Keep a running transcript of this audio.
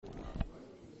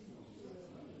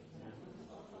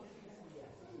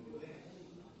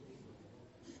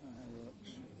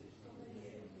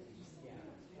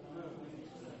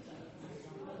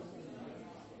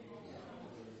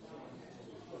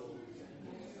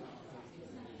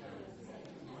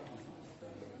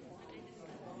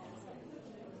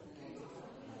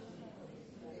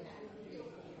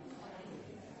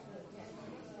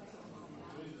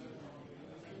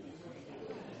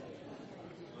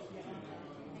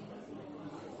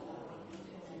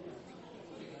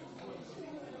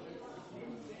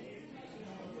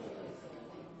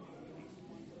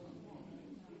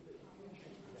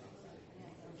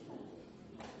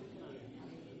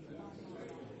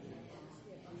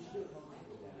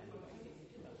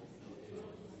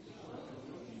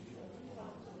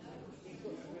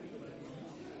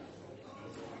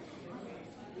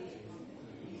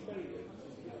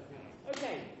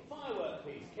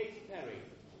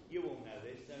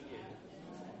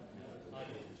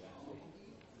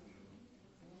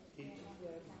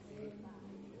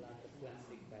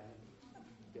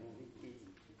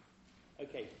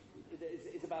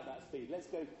it's about that speed. Let's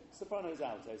go sopranos,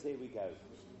 altos. Here we go.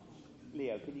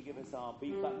 Leo, can you give us our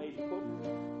B flat major chord?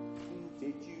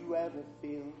 Did you ever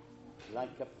feel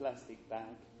like a plastic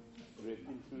bag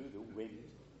drifting through the wind,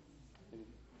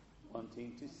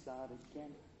 wanting to start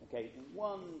again? Okay,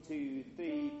 1, 2,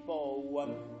 3, 4,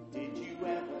 1. Did you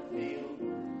ever feel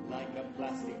like a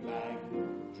plastic bag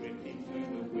drifting through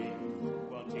the wind,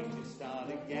 wanting to start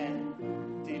again?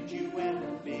 Did you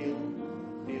ever feel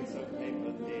so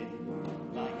paper thin,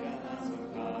 like a house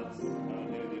of cards? Oh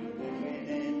no, moving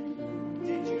in.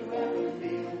 Did you ever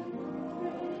feel?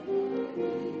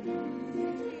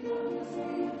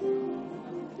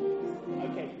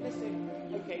 Okay, listen.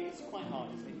 Okay, it's quite hard,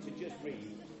 isn't it, to just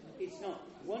read. It's not.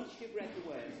 Once you've read the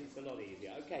words, it's a lot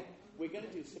easier. Okay, we're going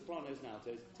to do sopranos and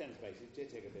altos, tenor spaces,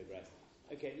 just take a bit of rest.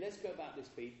 Okay, let's go about this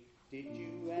beat. Did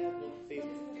you ever feel...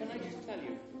 Can I just tell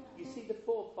you, you see the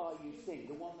fourth bar you sing,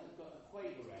 the one that's got a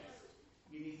quaver rest,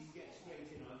 you need to get straight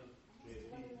in on it.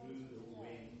 Drifting through the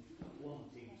wind,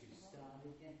 wanting to start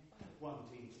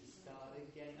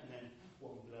again, and then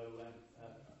one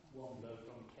blow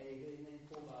from caving in,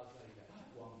 4 bars later,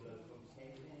 one blow from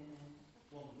caving in,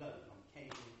 one blow from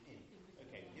caving in.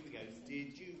 Okay, here we go.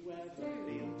 Did you ever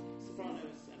feel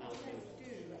sopranos and altos?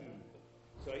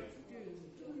 Sorry?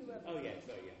 Oh yeah,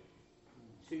 sorry, yeah.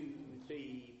 2,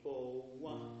 3, 4,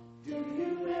 1. Do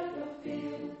you ever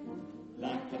feel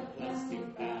like a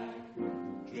plastic bag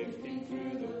drifting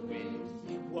through the wind,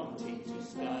 wanting to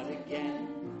start again?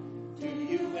 Do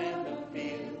you ever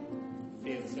feel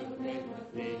so paper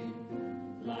thin,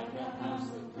 like a house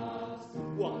of cards,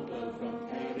 one blow from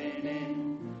caving in?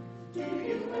 Do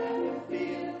you ever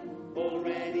feel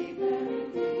already very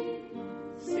deep,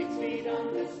 6 feet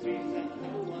under streets and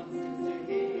no one seems to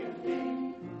hear a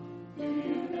thing? Do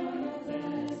you know that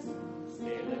there's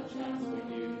still a chance for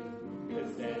you,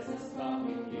 'cause there's a spark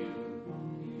in you,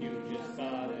 you just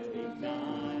gotta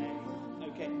ignite.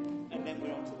 Okay, and then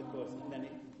we're on to the chorus, and then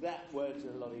that word's a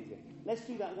lot easier. Let's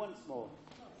do that once more.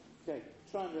 Okay,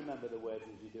 try and remember the words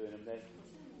as you're doing them.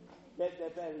 They're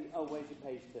very... Oh, where's your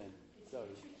page turn?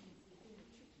 Sorry.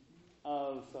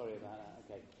 Oh, sorry about that.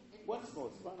 Okay. Once more,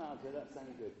 soprano alto, that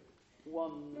sounded good.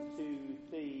 1, 2,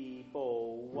 3,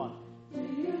 4, 1. Do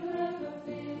you ever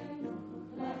feel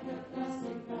like a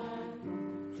plastic bag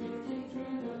drifting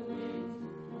through the wind,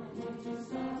 wanting to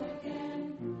start again?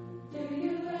 Do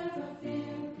you ever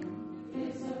feel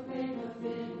so paper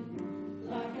thin,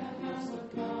 like a house of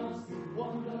cards,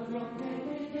 one blow from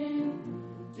caving in?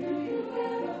 Do you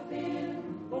ever feel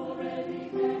already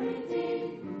very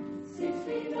deep, 6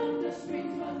 feet under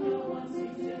streets but no one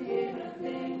seems to hear a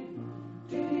thing?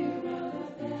 Do you know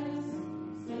that there's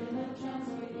still a chance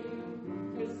for you,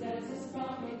 'cause there's a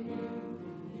spark in you,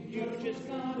 you just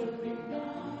gotta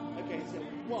ignite? Okay, so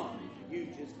 1, you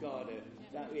just gotta...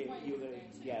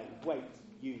 wait,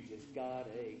 you just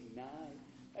gotta ignite.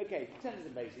 Okay, tenors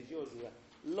and basses, yours is a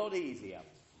lot easier.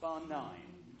 Bar 9.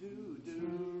 Do,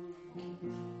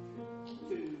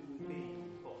 2, 3,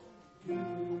 4. Do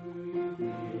you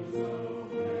feel so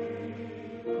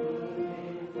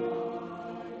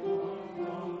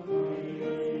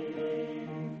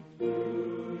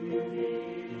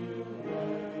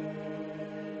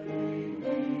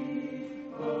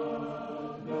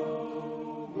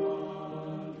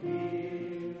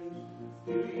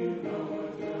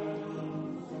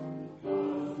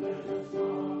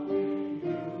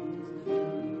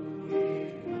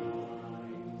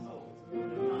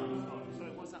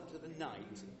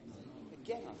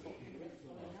Again, I thought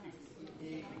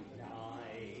ignite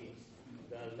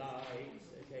the light.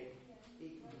 Okay,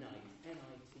 ignite.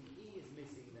 N-I-T-E is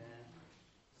missing there.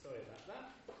 Sorry about that.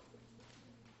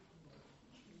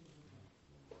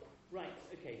 Right,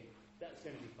 okay, that's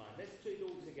going to be fine. Let's do it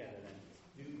all together then.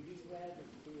 Do you ever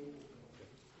feel?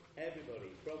 Everybody,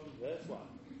 from verse 1.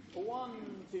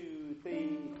 1, 2,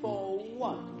 3, 4,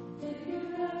 1. Do you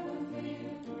ever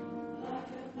feel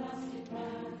like a plastic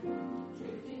bag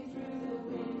drifting through the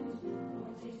wind,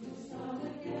 wanting to start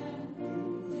again?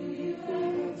 Do you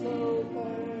ever feel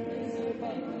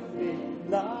paper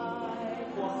thin,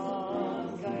 like one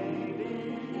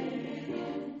caving?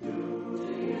 Do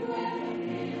you ever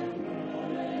feel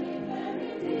already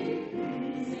very deep,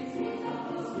 6 feet off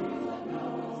the street but no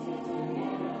one seems to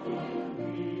hear a thing?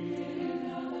 Do you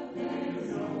know that there's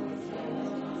so much chance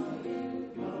for you,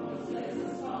 'cause there's a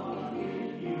spark in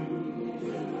you, you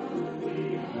just gotta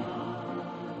ignite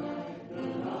the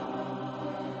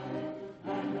light,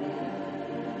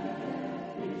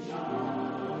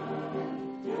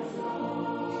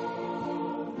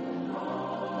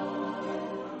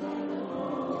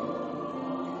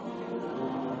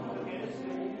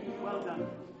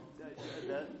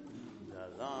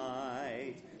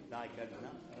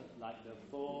 like the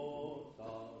 4th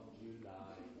of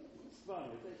July.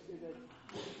 Sopranos, let's do this.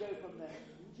 Let's go from there.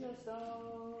 Just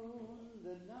on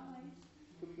the night.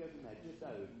 Can we go from there? Just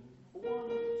on. 1,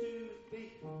 2,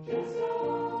 3. Just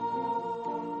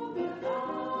on the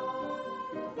night.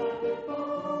 Like the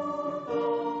 4th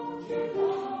of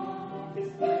July.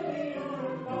 It's baby you're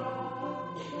a fire.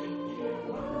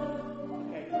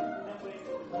 Okay, now we're into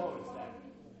the chorus then.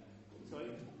 Sorry?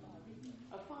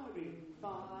 A fiery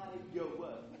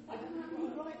firework. I don't know how you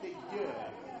write the year.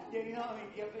 Yeah, you know what I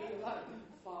mean? Yeah, but you like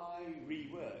fiery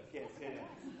work. Yes, yeah.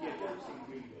 Yeah, don't sing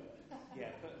rework.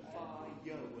 Yeah, but firework.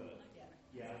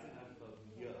 Yeah, I think I've got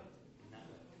year in that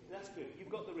way. That's good. You've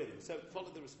got the rhythm. So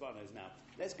follow the Sopranos now.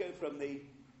 Let's go from the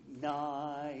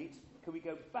night. Can we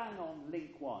go bang on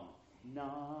link 1?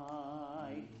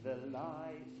 Night, the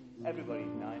light. Everybody,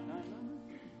 night, night, night.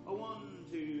 1,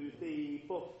 2, 3,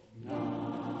 4.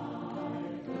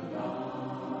 Night, the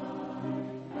light,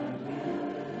 and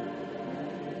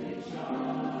let it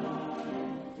shine.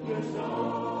 Just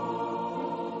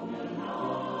on the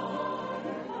night, like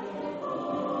the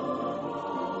 4th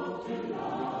of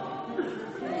July.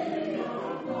 Baby, you're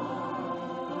a firework.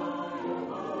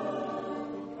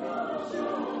 Cause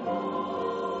you're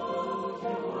what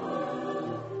you were.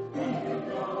 Make it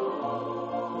go.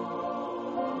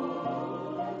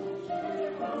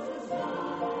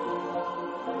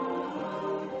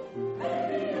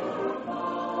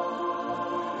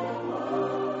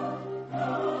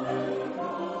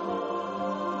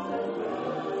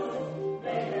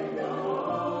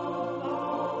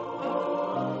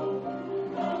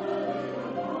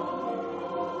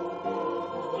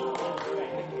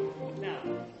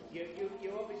 You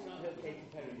obviously not heard Katy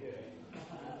Perry do it.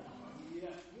 You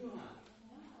have.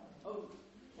 Oh,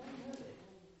 have you heard it?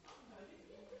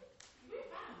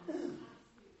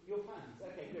 Your fans?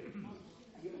 Okay, good.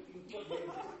 You're the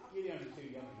only too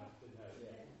young enough to know.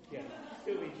 Yeah,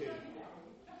 still me too.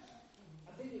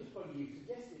 I think it was probably you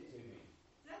suggested it to me.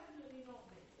 Definitely not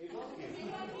me. It was you.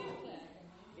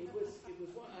 It was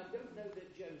one. I don't know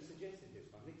that Joe suggested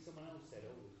this one. I think someone else said,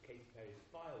 "Oh, Katy Perry's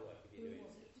Firework." If you're doing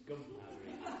gunpowder.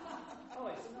 Oh,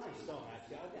 it's a nice song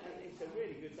actually. It's a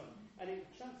really good song, and it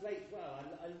translates well.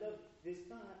 I love this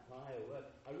firework.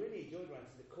 I really enjoyed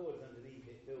writing the chords underneath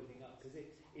it, building up, because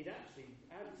it actually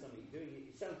adds something. Doing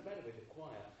it, it sounds better with the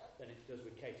choir than it does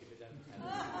with Katie, but don't tell me.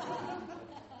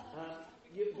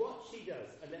 What she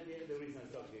does, and then the reason I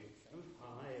started doing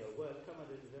firework, come on,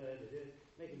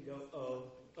 make him go oh,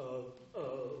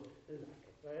 like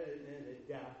a bird,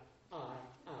 I.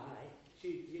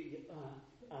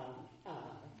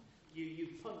 You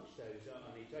punch those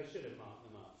on each. I should have marked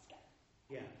them up.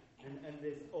 Yeah, and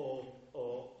there's or, and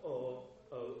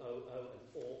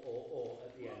or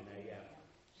at the end there.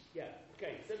 Yeah.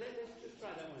 Okay. So let's just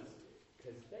try that once.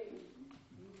 Cause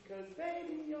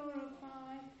baby, you're a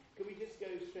fine. Can we just go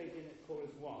straight in at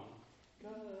chorus 1?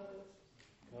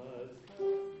 Cause.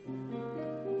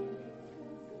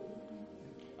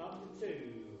 Up to 2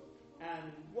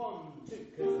 and 1, 2.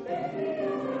 Cause baby,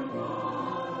 you're a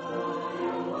firework.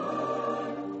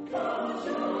 Cause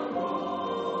you're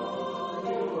what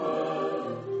you were.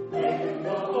 Make it go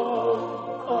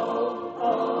oh.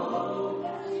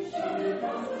 As you shoot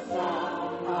across the sky.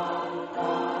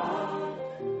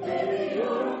 Baby,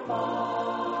 you're a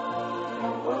firework.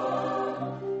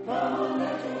 Come on,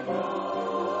 let your buzz.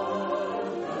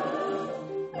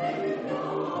 Make it go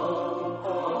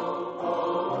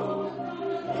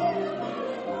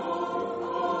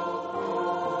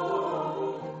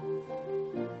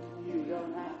You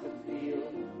don't have to feel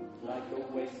like a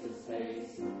waste of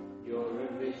space. You're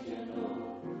original,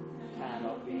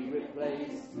 cannot be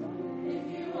replaced. If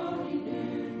you only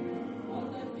knew what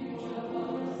the future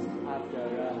was. After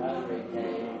a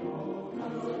hurricane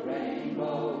comes a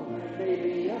rainbow.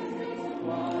 Maybe a reason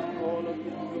why all of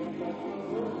you.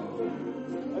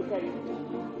 Okay.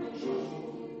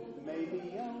 Maybe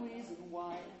a reason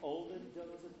why all the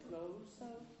doors are closed. So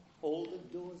all the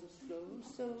doors are closed.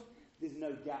 So there's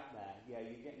no gap there. Yeah,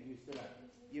 you're getting used to that.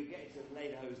 You're getting to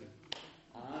Lederhosen.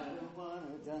 I don't want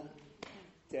to die.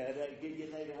 Give you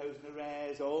Lederhosen the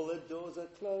rares. All the doors are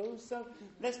closed. So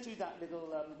let's do that little.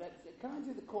 Can I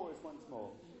do the chorus once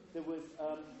more? There was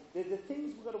the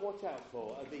things we've got to watch out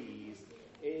for are these: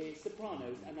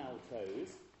 sopranos and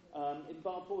altos. In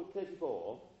bar chord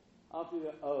 34, after we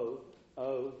go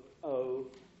oh,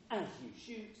 as you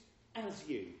shoot, as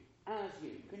you.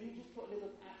 Can you just put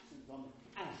little accents on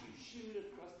as you shoot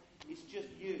across? It's just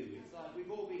you. It's like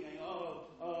we've all been going, oh,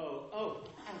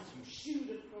 as you shoot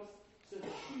across. So the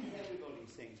shoot everybody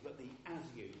sings, but the as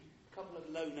you. A couple of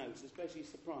low notes, especially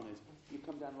sopranos, you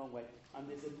come down a long way. And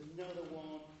there's another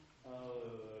one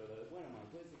Where am I?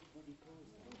 Where's it? What do you call it?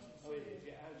 Oh, it is.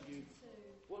 Yeah. How do you?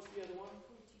 What's the other one?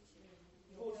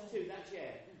 42. That's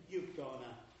yeah. You're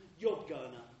gonna. You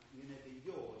know the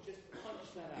you're. Just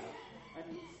punch that out, and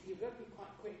you've got to be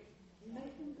quite quick.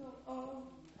 Make them go. Oh.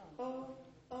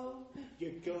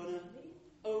 You're gonna.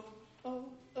 Oh.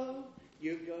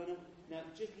 You're gonna. Now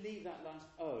just leave that last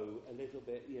O a little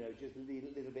bit. Just leave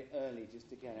it a little bit early, just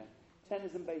to get it.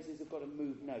 Tenors and basses have got to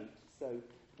move notes, so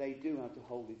they do have to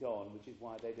hold it on, which is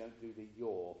why they don't do the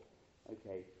yaw.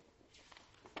 Okay.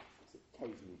 It's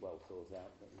occasionally well thought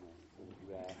out, but it's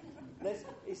rare.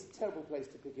 It's a terrible place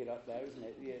to pick it up there, isn't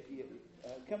it?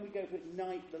 Can we go for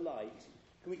Night the Light?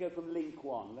 Can we go from link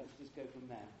 1? Let's just go from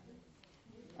there.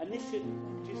 And this should,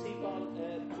 do you see,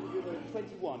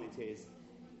 21 it is.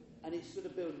 And it's sort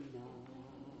of building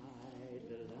Night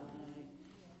the Light.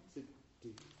 So,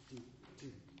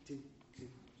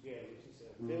 yeah, which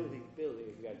is building,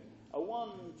 if we go.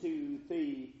 1, 2,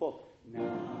 3, 4.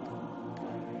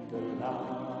 Night the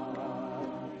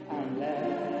light, and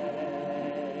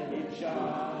let it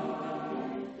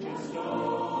shine. Just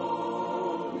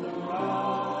know the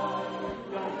light,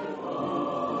 like the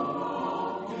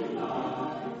fall to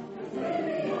light. 'Cause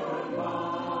baby, you're a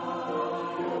firework.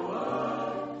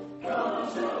 Come and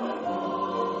show the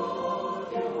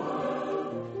world your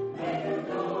world. Make them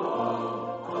go,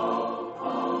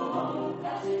 oh,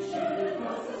 as you shoot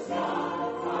across the sky.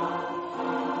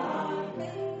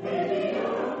 Baby,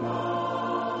 you're a firework.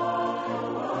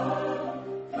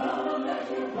 Come and let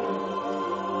your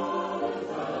colors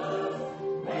burst.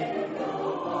 Make them go,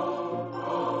 oh,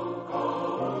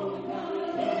 and come and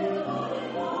leave the body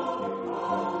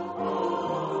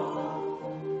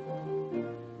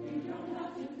You don't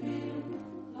have to feel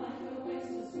like a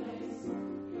waste of space.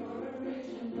 You're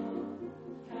original,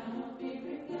 cannot be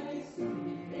replaced.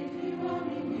 If you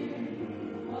only knew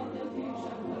what the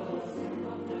future was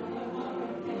after a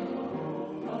hurricane,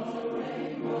 not a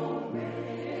rainbow,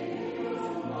 it's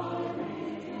a holiday.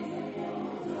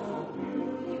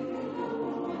 You can go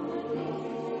underneath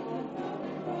the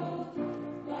velvet road,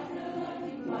 like a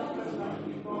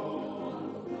lightning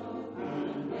bolt,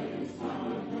 and when it's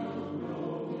time to go,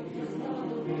 just know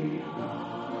we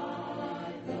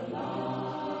hide the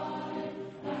light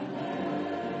and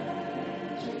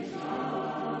let it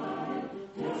shine.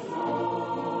 Just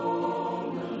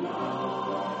hold the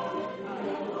light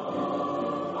and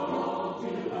hold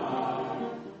your light.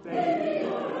 Baby,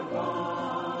 you're a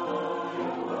firework.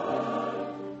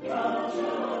 Come and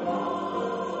show the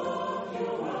world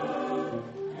your world.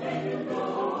 Make it go,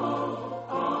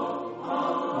 oh,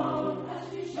 as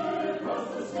you shoot across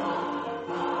the sky.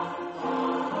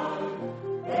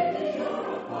 Baby, you're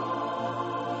a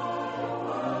firework.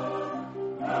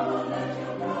 Come and let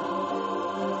your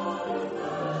colors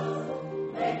burst.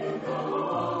 Make them go,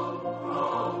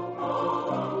 oh,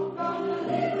 gonna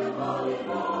leave the body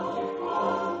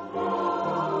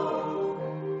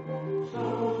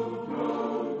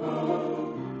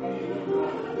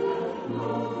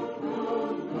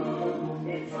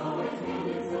It's always been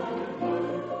inside of you.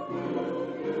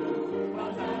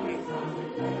 But now it's time to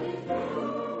let it go.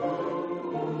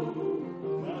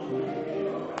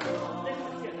 Let's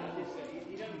just get that this way.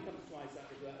 It only comes twice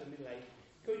after the middle eight.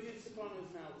 Can we do the sopranos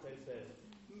and altos first?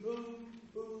 Boom,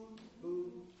 boom,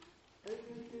 boom.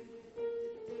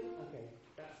 Okay,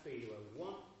 that's speed.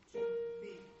 1, 2,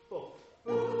 3, 4.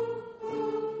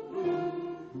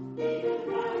 Even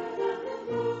brighter than the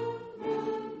moon.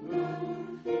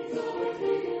 It's always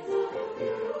been inside of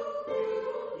you.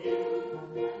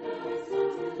 And now it's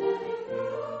time to let it go.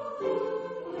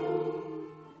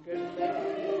 Good.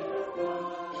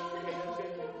 Okay, that's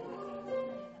good.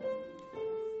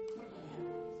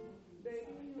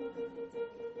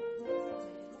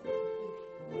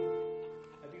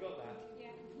 Have you got that?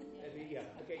 Yeah.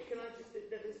 Okay, can I just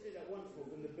let's do that once more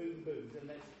from the boom booms, and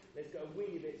let's go a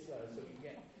wee bit slower so we can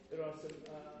get there are some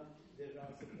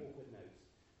awkward notes.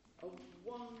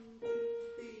 1, 2,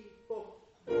 3, 4.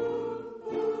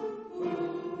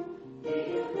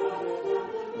 Even brighter than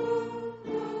the moon.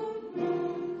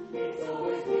 It's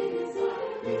always been inside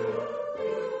of you.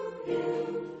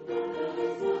 And now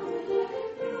it's time to let it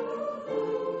go.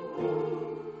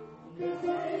 'Cause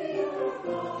baby, you're a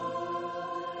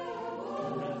firework.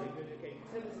 That's it, good. Okay,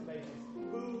 tenors and basses.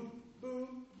 Boom, boom,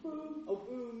 boom. Oh,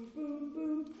 boom, boom,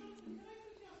 boom.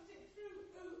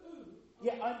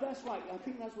 Yeah, that's right. I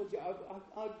think that's what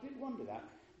I did wonder that,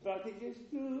 but I think just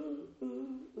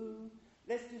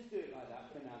let's just do it like that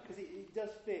for now because it does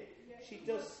fit. She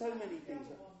does so many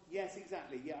things. Yes,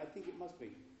 exactly. Yeah, I think it must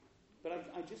be, but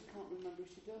I just can't remember if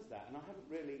she does that, and I haven't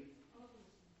really.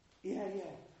 Yeah.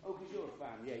 Oh, because you're a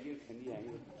fan. Yeah, you can. Yeah,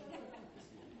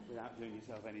 without doing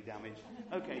yourself any damage.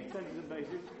 Okay, centres and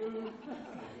bases.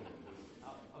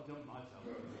 I've done myself.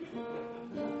 It's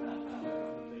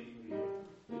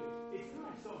a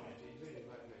nice song, actually. It's really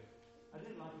quite good. I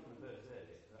didn't like it when I first heard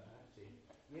it, but actually,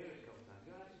 you hear it a couple of times.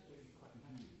 You're actually really quite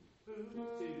catchy. 2,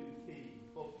 3,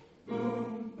 4.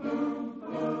 Boom, boom,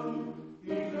 boom.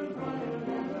 You can run it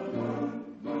and boom,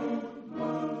 boom,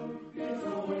 boom. It's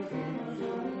always been a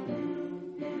song.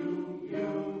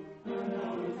 You, and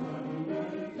now it's time to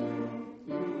let it go.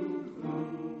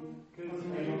 Cause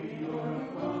maybe you're a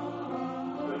fire.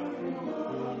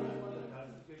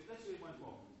 Let's do it once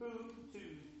more. 2,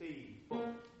 3, 4.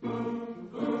 Boom,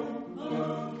 boom,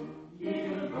 boom.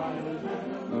 Even brighter than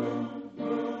the moon.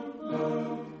 Boom,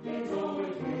 boom. It's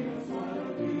always been a side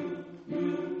of you.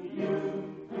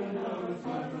 And now it's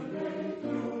time to let it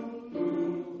go.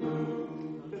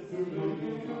 Cause maybe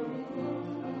you're a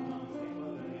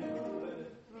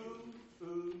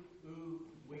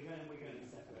We're going to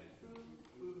separate.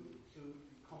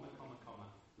 Comma, comma, comma.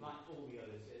 Like all the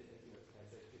others.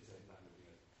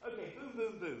 Okay, boom,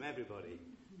 boom, boom, everybody.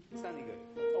 Sounding good.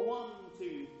 1,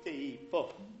 2, 3, 4.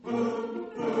 Boom,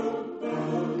 boom,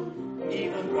 boom.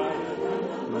 Even brighter than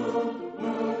the moon.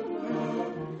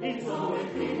 It's always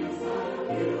been a side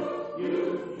of you.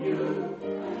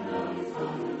 And now it's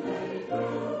time to let it go.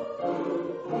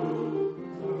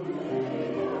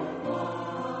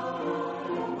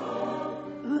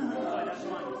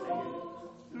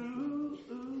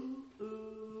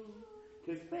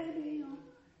 Cause baby,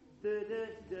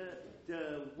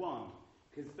 the one.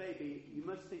 Cause baby, you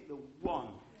must think the one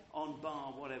on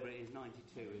bar whatever it is,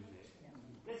 92, isn't it?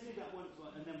 Let's do that once,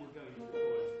 and then we'll go into the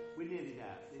chorus. We're nearly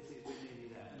there. We're nearly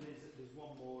there. And there's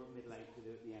one more middle eight to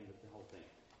do at the end of the whole thing.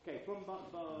 Okay, from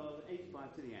bar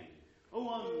 85 to the end.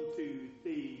 1, 2,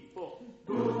 3, 4.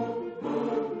 Boom,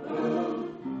 boom,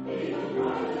 boom. Even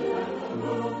brighter than the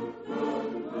moon.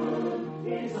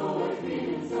 It's always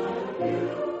been inside of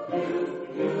you.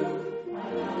 And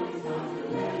now it's time to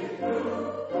let it go.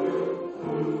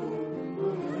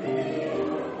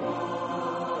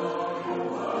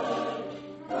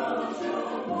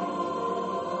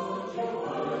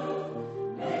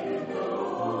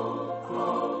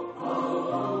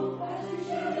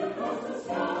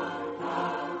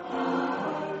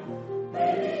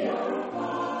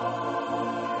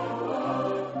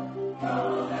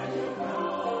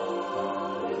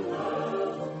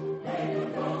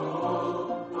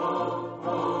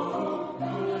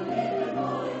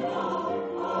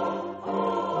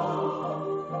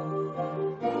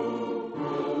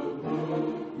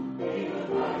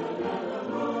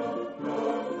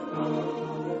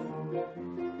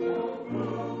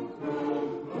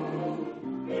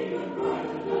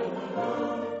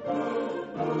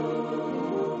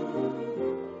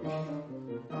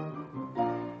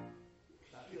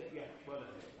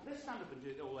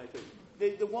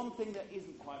 The one thing that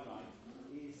isn't quite right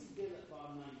is still at bar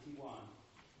 91.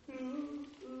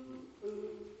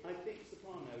 I think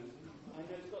sopranos. I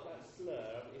know it's got that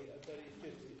slur, but it's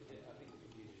just. I think the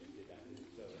computer just did that.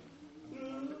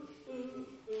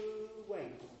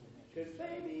 Wait, cause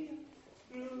baby.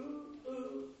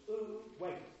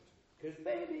 Wait, cause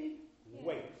baby.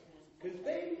 Wait, cause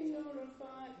baby you're a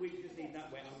fire. We just need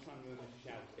that way. I'm trying to remember to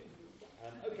shout it.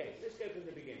 Okay, let's go from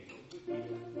the beginning. Do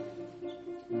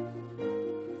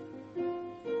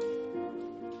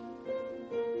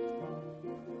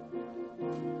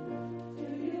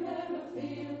you ever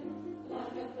feel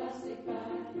like a plastic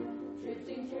bag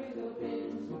drifting through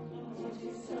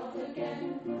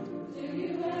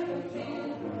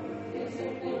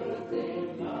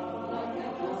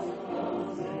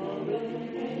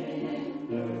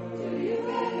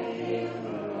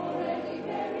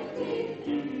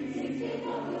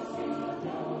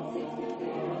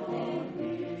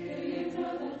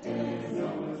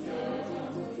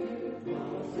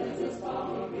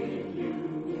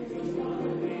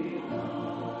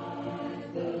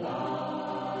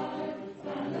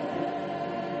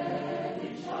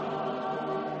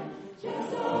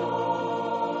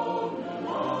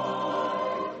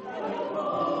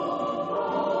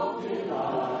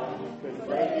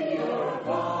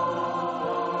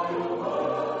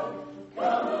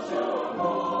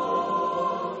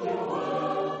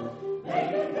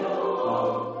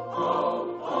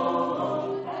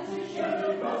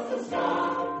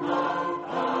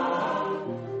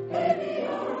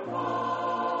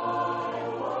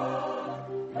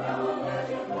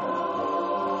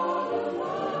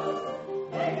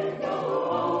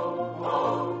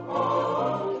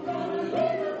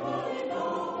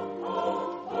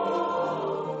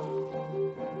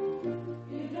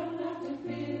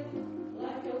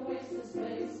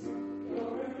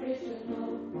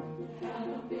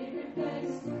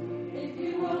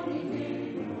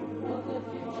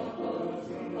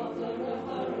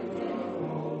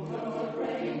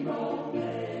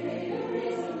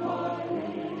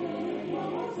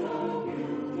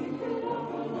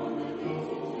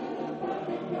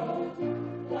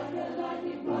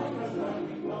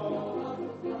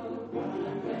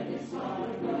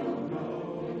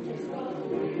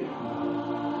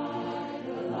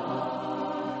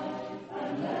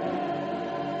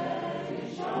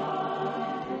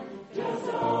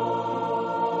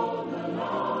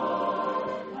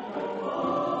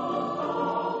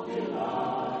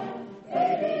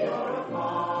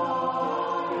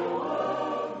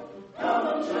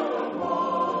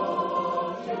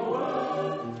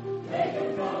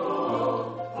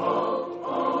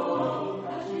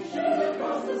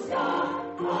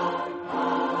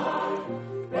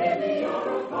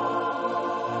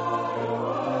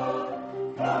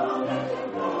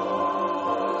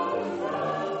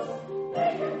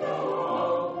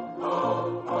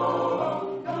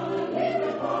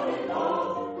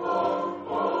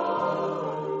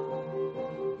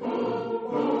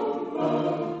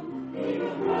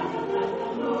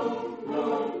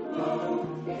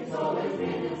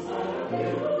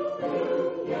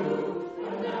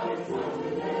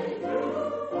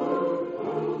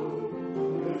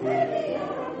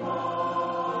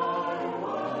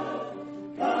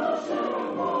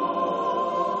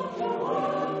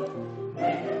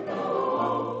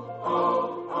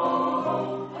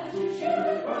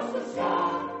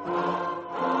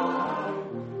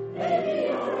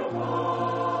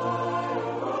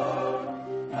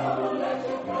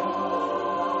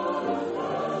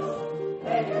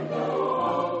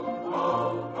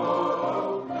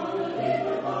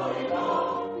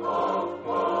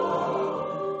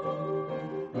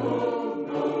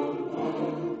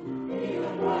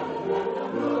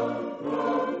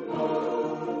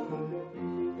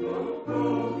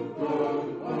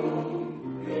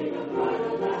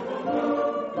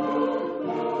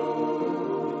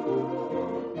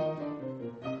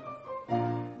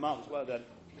Well done.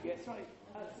 Yeah, sorry.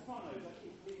 Sopranos, I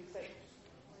keep being said.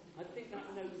 I think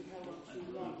that note is held on too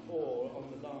long, or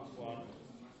on the last one.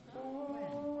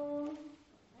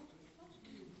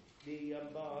 The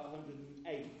bar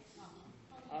 108.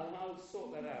 I'll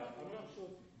sort that out. I'm not sure.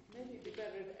 Maybe it'd be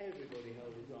better if everybody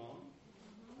held it on.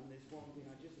 And there's one thing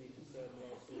I just need to serve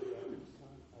while I sort out this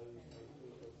time.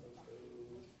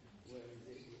 Where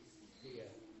is it? It's here.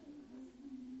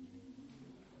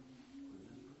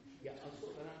 Yeah, I'll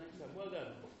sort that out next time. Well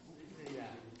done.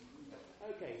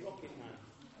 Okay, Rocket Man.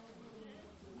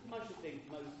 I should think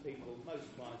most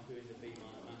clients doing the B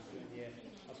minor master in the air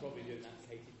are probably doing that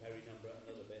Katy Perry number a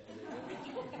little bit.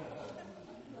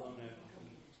 Well, no.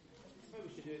 Maybe we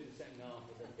should do it in the second half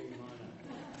of the B minor.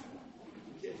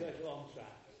 Just a long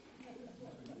track.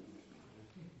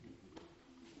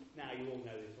 Now you all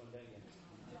know this one, don't you?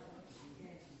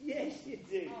 Yes, you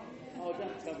do. Oh,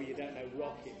 don't tell me you don't know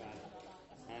Rocket Man.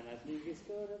 And I think it's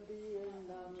gonna be a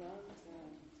long, long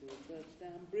time till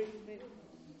touchdown brings me.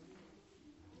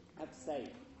 I have to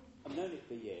say, I've known it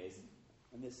for years,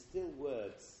 and there's still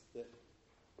words that,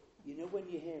 you know, when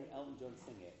you hear Elton John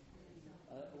sing it.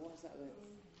 What's that word?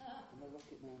 I'm a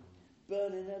Rocket Man.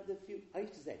 Burning up the fuel. I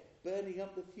used to say, burning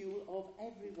up the fuel of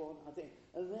everyone. I think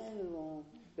of everyone,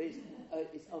 but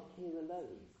it's up here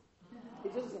alone.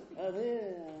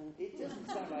 It doesn't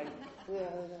sound like.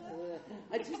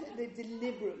 They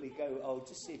deliberately go, oh,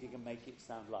 just see if you can make it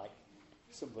sound like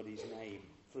somebody's name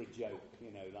for a joke,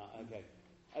 you know, like,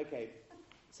 okay.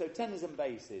 So tenors and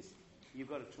basses, you've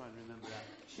got to try and remember that.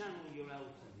 Channel your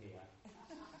Elton here.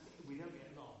 We don't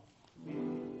get long.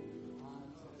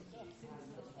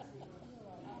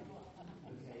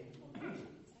 Okay.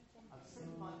 I've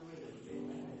simplified the rhythm a bit.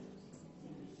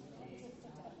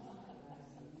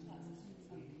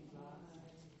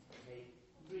 Okay,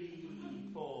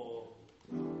 3, 4.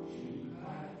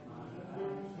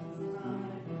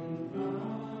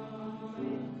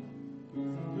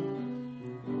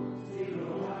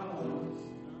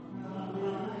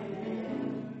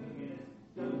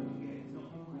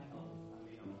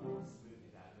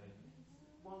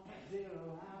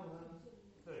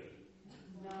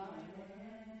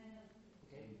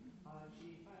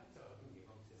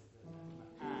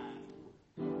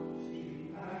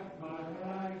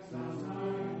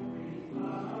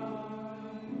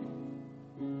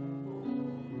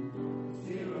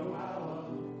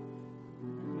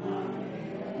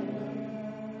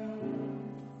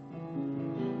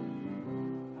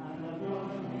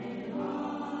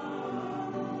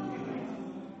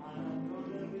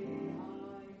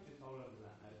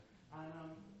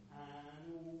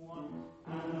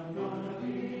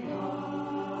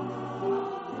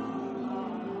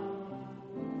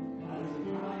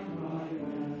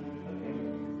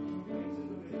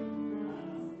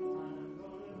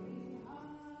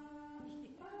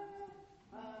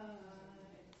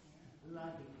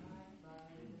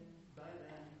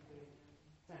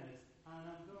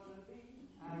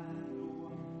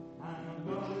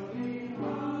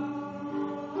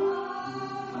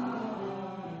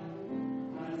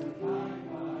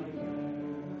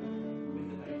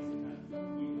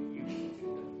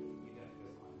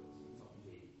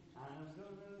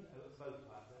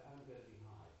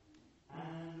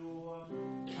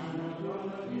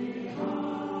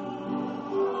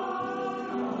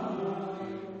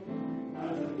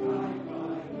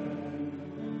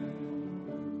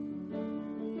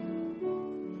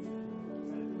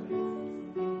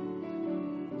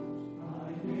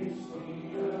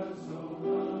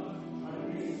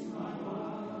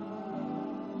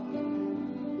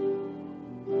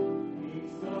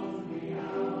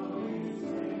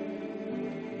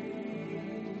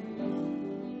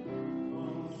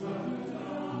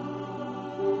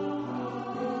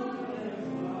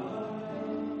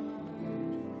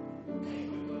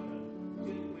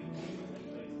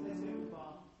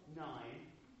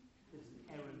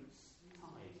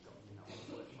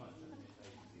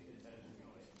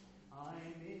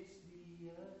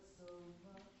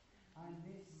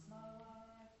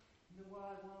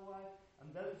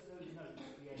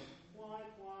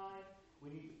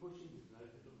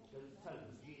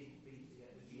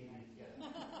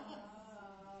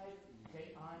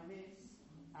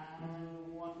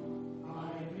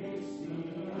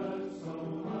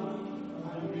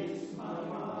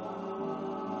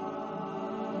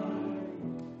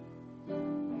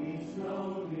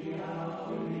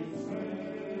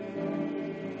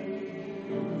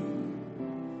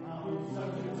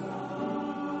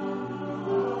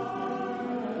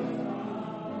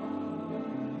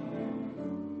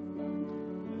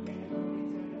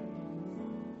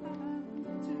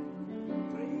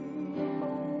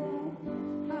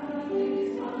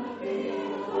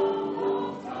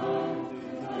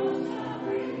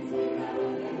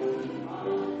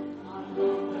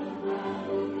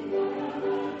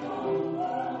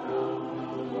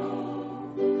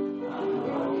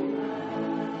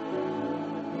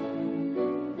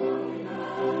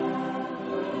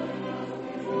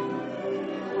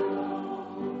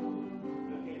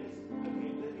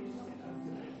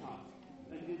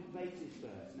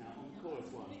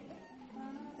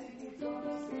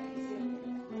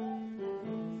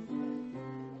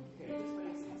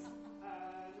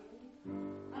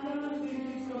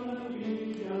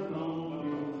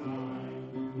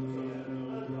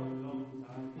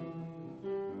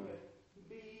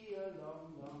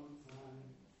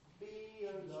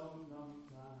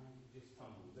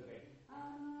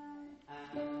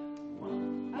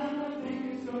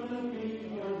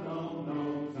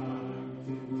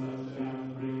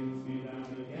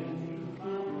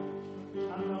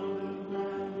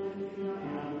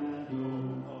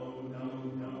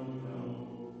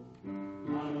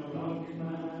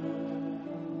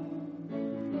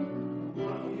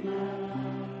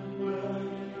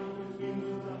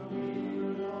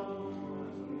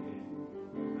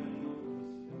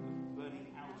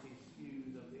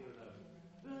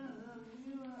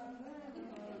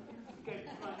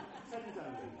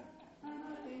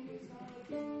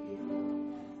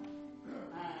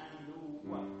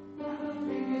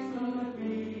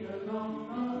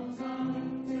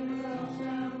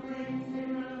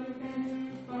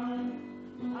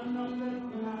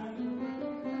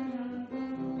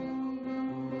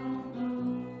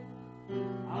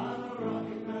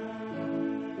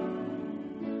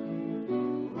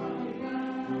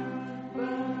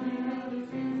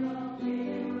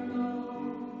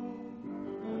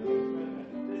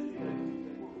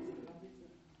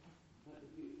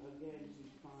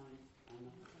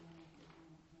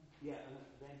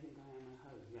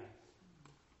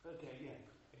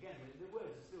 Again, the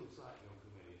words are still slightly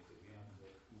unfamiliar to me.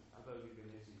 I've only been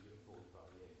listening to it 45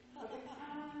 years. Okay,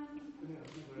 and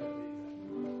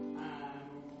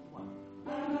one.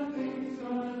 And I think it's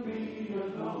gonna be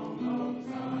a long, long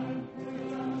time till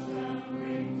touchdown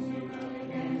brings you back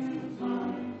again to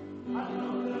time. I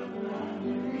know that land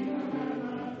that we have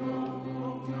ever gone.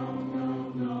 Oh no, no,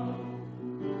 no.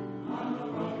 I'm a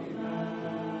rocket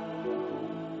man,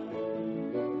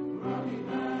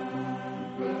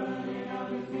 burning out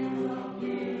the fields up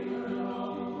here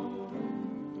alone.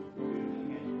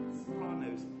 Again,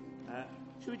 sopranos.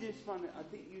 Should we do soprano? I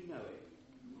think you know it.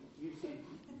 You've seen.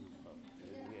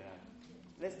 Yeah.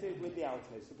 Let's do it with the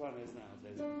altos, sopranos and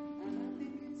altos. And I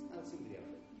think it's. I'll sing with the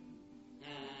altos.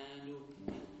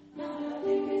 And I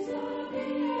think it's gonna be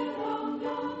a long,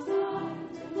 long time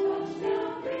till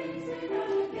touchdown brings me back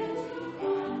again to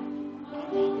find I'm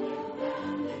on the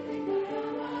land they think I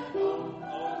am at home.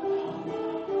 Oh, no, no,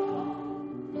 no.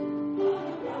 I'm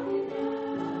a rocket man,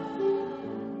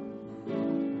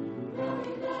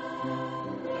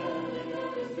 burning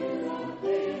up his fields up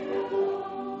there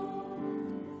alone.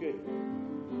 Good.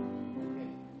 Okay.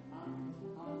 I'm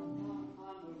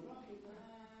a rocket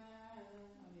man.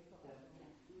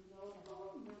 No, no,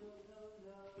 no, no,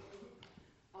 no.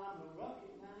 I'm a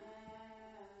rocket man.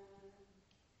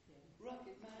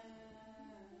 Rocket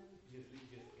man. Just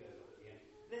go at the end.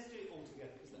 Let's do it all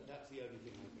together because that's the only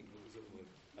thing I think that was all with.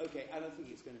 Okay, and I think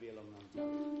it's going to be a long, long time.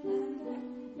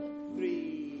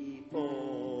 3,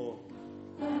 4.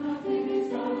 And I think it's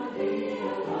gonna be a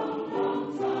long,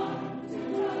 long time till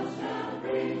touchdown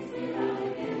brings me back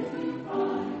again to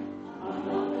find I'm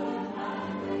not the man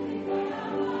they think I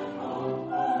am at home.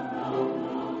 Oh no,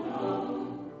 no, no.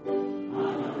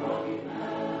 I'm a rocket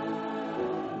man,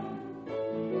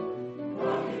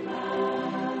 burning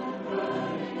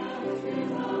out the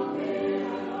fields up here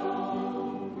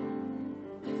alone.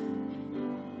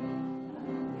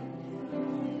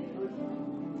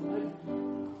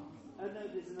 I know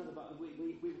there's another button. We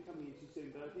were coming in too soon,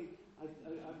 but I think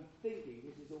I'm thinking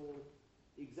this is all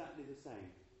exactly the same.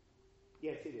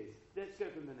 Yes, it is. Let's go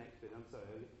from the next bit. I'm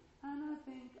sorry. And I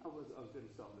think I was going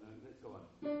to stop, but no, let's go on.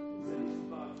 So this is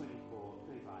bar 24,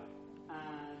 25,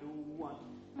 and 1.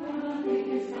 And I think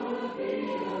it's gonna be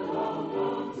a long,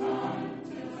 long time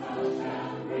till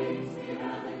touchdown brings me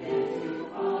back again to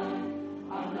find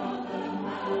I'm not the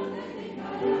man they think I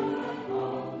am at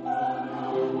home. Oh no,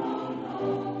 no, no.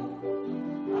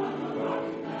 I'm a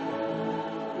rocket man,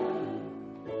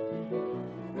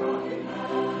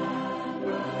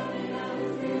 burning out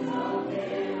his fields up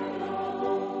here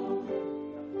alone.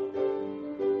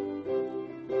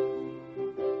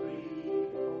 3,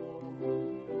 4.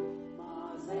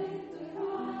 Mars ain't the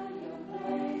kind of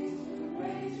place to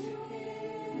raise your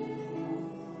kids.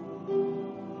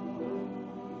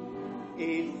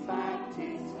 In fact,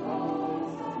 it's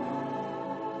cold,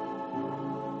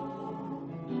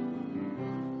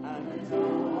 and there's no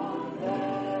one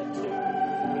there to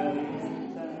raise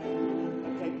them.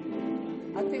 Okay,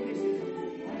 I think this is.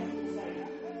 I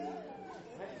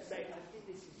have to say, I think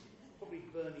this is probably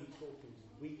Bernie Taupin's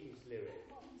weakest lyric.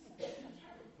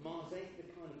 Mars ain't the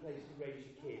kind of place to raise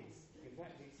your kids. In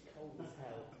fact, it's cold as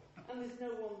hell, and there's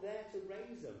no one there to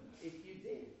raise them if you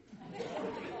did.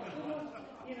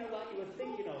 You know, like you were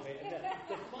thinking of it, and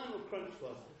the final crunch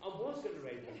was, I was going to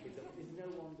raise my kids up, but there's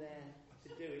no one there to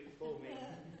do it for me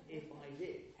if I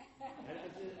did. And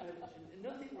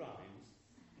nothing rhymes.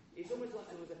 It's almost like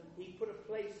he put a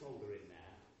placeholder in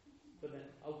there, but then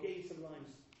I'll get you some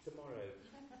lines tomorrow.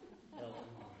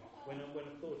 When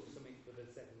of course something for the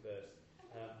second verse,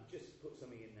 just put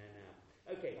something in there now.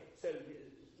 Okay, so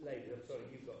ladies, I'm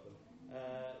sorry, you've got them.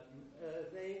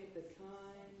 They the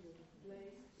kind of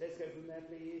place. Let's go from there,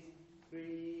 please.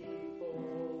 3, 4.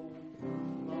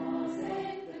 Mars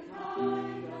ain't the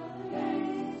kind of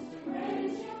place to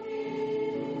raise your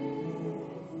kids.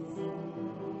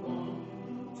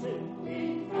 1, 2.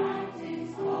 In fact,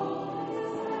 it's cold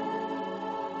as hell,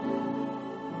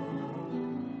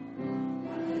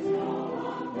 and there's no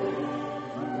one there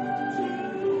to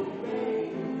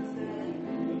raise them.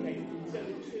 Okay, so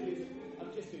the 2 is. I'm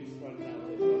just doing soprano now.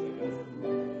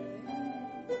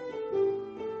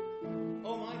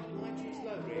 Oh, my too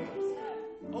slow, really.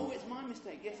 Oh, it's my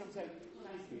mistake. Yes, I'm saying.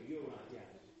 Thank you. You're right.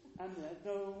 Yeah. And there's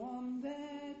no one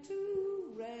there to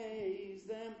raise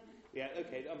them. Yeah.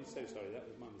 Okay. I'm so sorry. That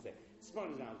was my mistake.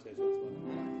 Sopranos, altos. Once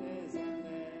more. And there's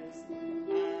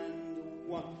and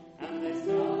 1. And there's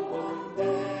no one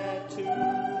there to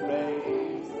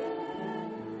raise them.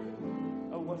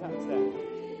 Oh, what happens there?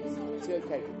 It's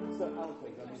okay. So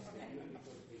altos. I missed it.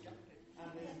 And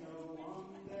there's no one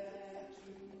there to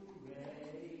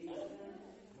raise them.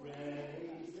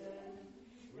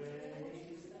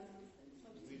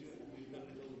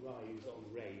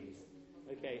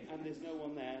 Okay, and there's no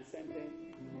one there. Same thing.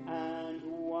 And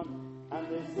one. And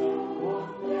there's no one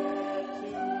there to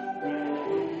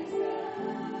raise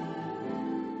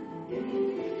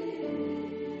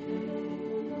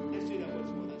Let's do that once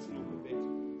more. That's an awkward bit.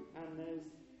 And there's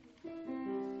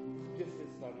just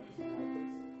as fun as like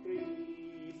this.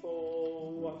 3,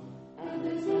 4, 1. And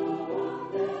there's no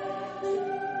one there to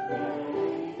raise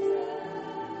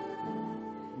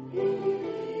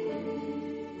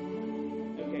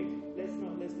Okay, let's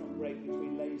not break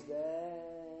between lays there.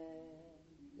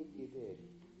 If you did,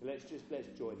 let's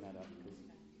join that up because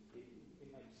it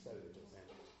makes so little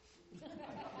sense.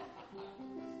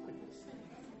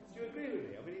 Do you agree with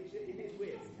me? I mean, it is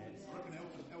weird, isn't it? I reckon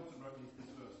Elton wrote this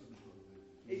verse, didn't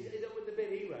he? Is that with the bit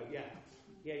he wrote? Yeah.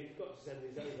 Yeah, you've got to send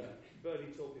this over.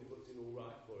 Bernie Taupin puts it all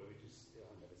right for him.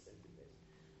 I've never sent him this.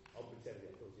 I'll pretend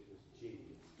I thought it was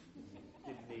genius.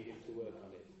 Didn't need him to work on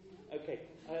it. Okay,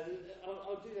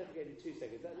 I'll do that again in 2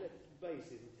 seconds.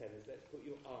 Basses and tenors, let's put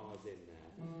your R's in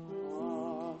there.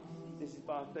 This is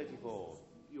bar 34.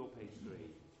 Your page 3.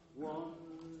 1,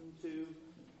 2.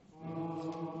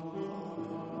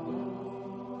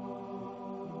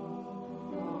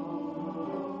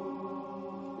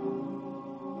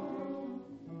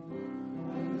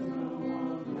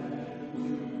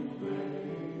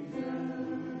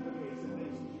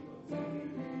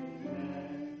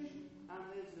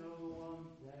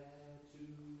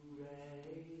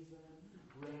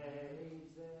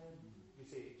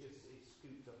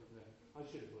 I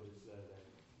should have put a slur there.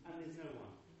 And there's no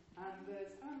one. And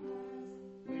there's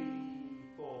 3,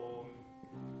 4.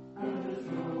 And there's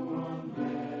no one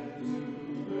there to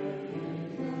raise.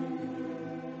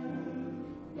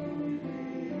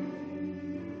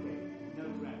 Okay, no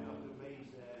rap after raise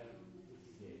there. This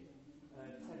is it.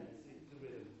 Tenors, it's the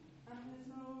rhythm. And there's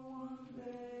no one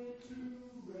there to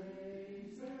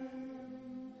raise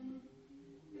them.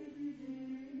 If you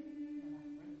did.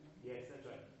 Yes, that's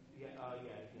right. Yeah,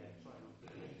 try not to.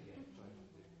 Yeah, try not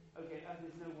to. Okay, and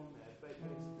there's no one there.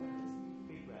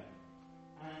 Big breath.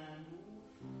 And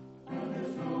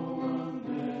there's no one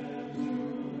there to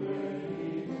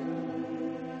raise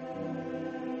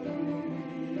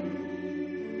That's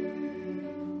it.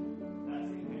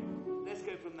 Okay. Let's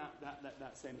go from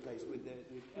that same place with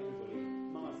everybody.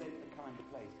 Mars ain't the kind of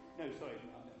place. No, sorry, I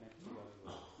meant to go.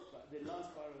 But the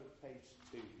last bar of page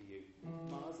 2 for you.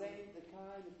 Mars ain't the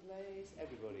kind of place.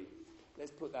 Everybody.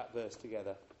 Let's put that verse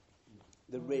together.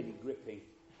 The really gripping.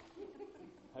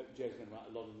 Hope Joe's going to write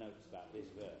a lot of notes about this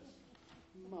verse.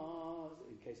 Mars,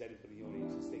 in case anybody in the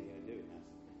audience is thinking of doing that.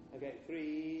 Okay,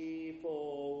 3,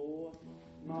 4.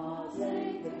 Mars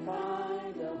ain't the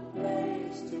kind of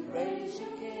place to raise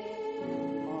your kid.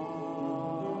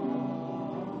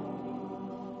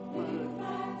 In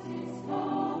fact, it's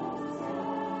hard.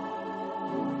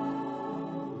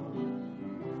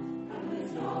 And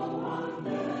there's no one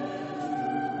there.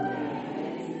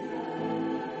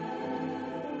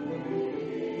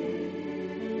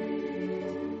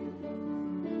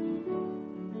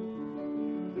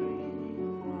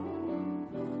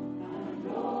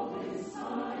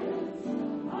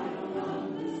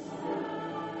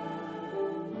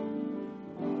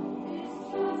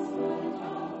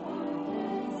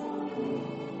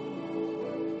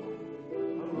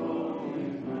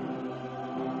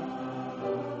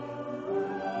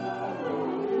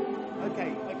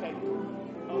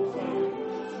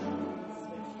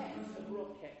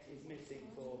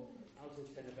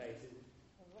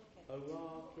 A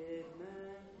rocket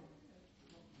man.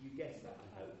 You guessed that,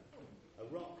 I hope. A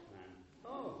rock man.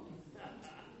 Oh!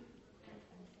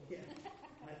 Yeah,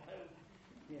 I hope.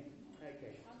 Yeah,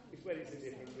 okay. It's when it's a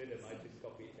different rhythm. I just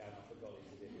copy it down. I forgot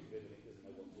it's a different rhythm. It doesn't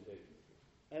know what to do.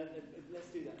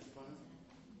 Let's do that, sopranos.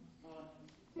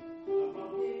 A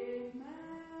rocket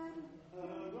man. A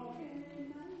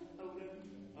rocket man. Oh, no.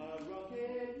 A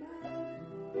rocket man.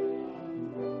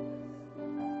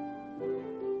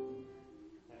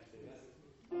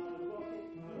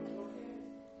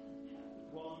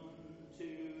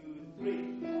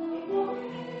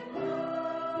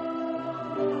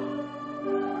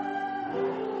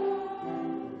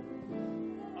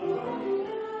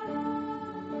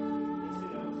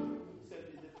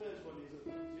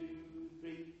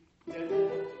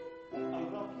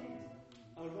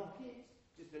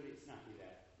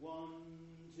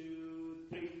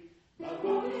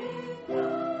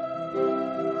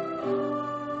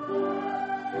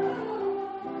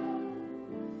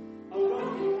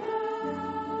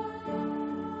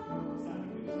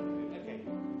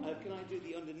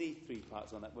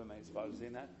 Parts on that women as far as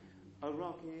seeing that. A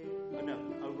rocket man,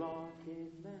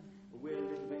 we're a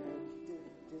little bit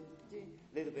A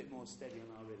little bit more steady on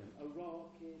our rhythm. A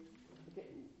rocket. Okay,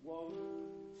 1,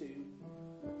 2.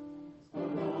 A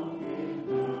rocket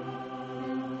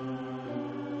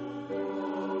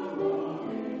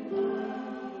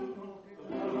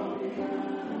man.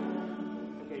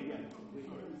 Okay,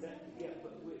 yeah.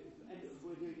 But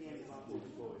we're doing the end of our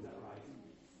 44, is that right?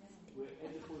 We're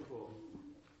end of 44.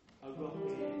 A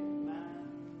rocket man,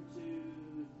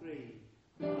 2, 3.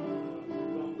 A rocket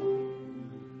man.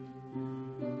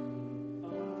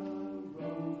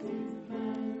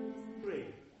 3.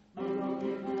 A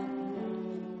rocket man.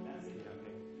 That's it,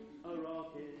 okay. A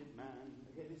rocket man.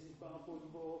 Okay, this is bar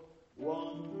 44.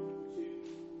 1, 2,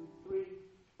 3.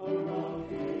 A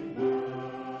rocket man.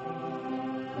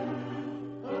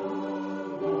 A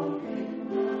rocket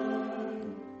man.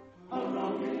 A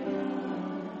rocket man.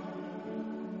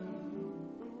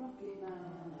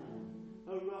 A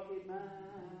rocket man.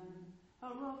 A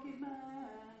rocket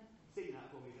man. Sing that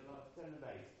for me, turn the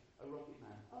bass. A rocket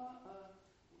man.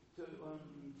 2, 1,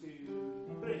 2,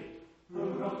 3. A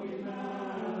rocket man.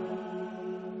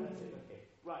 That's it, okay.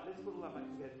 Right, let's put all that back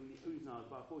together with the oohs and ahs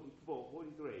by 44,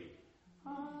 43.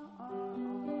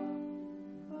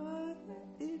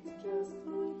 It's just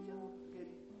my job. Okay.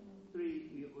 3,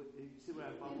 see where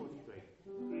I'm by 43.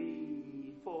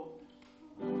 3, 4.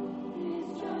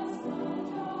 It's just my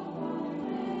job,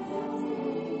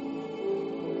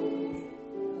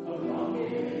 a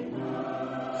rocket man.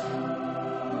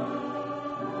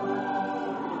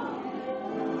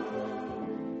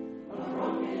 A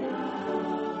rocket man.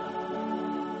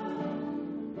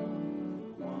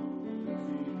 1,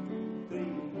 2, 3,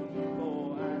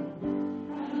 4, and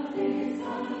I think it's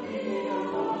gonna be a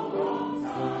long, long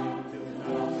time till the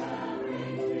sunshine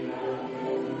brings me out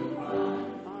here to find.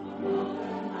 I'm not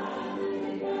the man that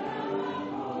you get out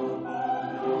at home. No, no,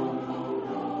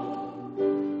 no.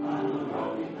 I'm a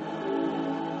rocket man.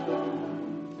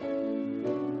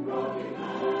 Rocket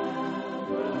man,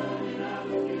 burning out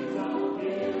the fuse up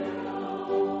here and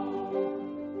home.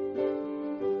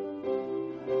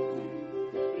 1,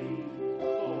 2, 3,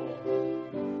 4.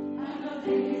 And I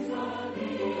think it's gonna be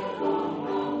a long,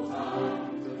 long time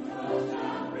till the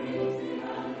sunshine brings me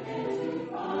out here to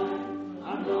find.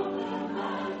 I'm not the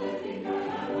man that you get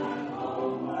out at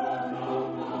home. No, no,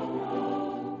 no.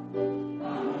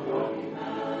 I'm a rocket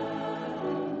man.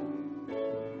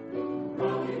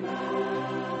 Rocket man,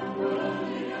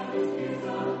 burning up his fuse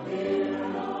up here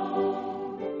and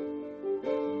home.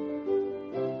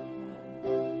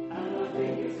 And I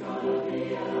think it's gonna be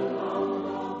a long,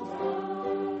 long time.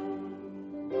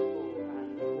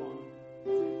 And 1, 2.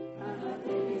 And I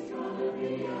think it's gonna be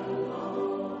a long,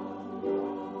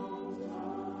 long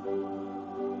time.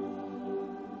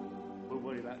 We'll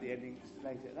worry about the endings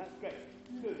later. That's great.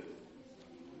 Good.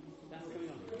 That's coming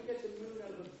on. Can we get to Moon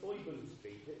over Boyburn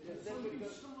Street? Has everybody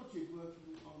got... Started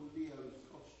working on Leo's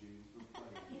costume and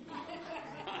playing.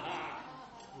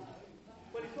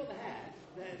 Well, he's got the hair.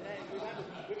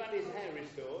 We've had his hair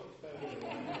restored. So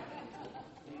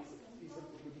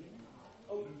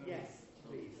oh, yes,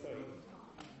 please. Sorry.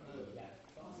 Yeah.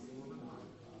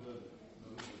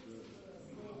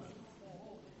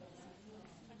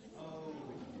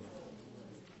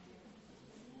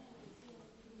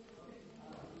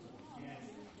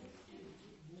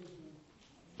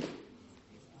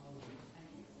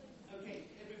 Okay,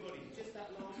 everybody, just that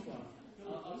last one.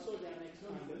 I'll sort it out next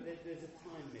time, but there's a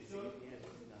time missing at the end.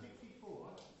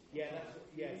 64? Yeah, that's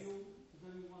yes. There's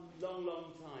only one. Long,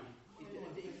 long time.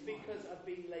 It's because I've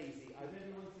been lazy.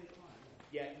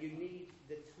 Yeah, you need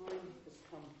the time has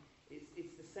come.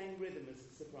 It's the same rhythm as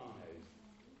the sopranos.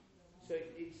 So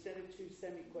instead of 2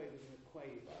 semiquavers and a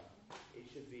quaver, it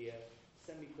should be a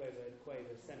semiquaver,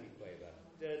 quaver, semiquaver.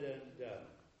 Da da da.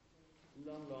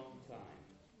 Long, long time.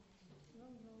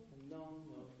 A long,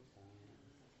 long time.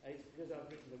 It's because I've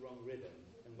written the wrong rhythm,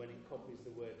 and when it copies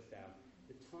the words down,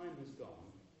 the time has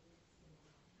gone.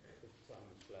 The time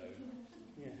has flown.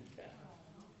 Yeah.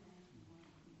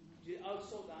 I'll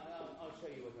sort that out. I'll show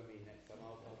you what I mean next time.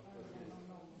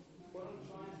 What I'm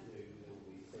trying to do with all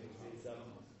these things is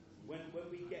when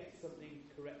we get something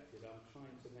corrected, I'm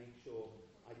trying to make sure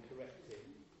I correct it,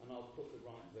 and I'll put the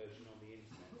right version on the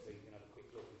internet so you can have a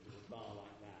quick look at a bar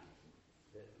like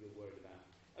that you're worried about.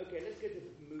 Okay, let's get to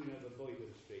Moon over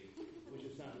Boyburn Street, which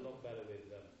will sound a lot better with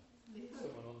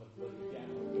someone on the bloody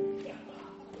piano.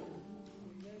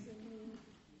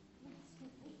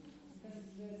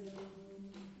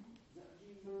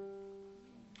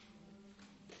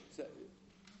 So,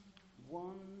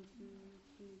 1, 2,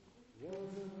 3, there's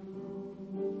a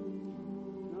moon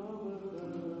over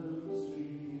the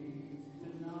street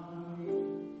tonight.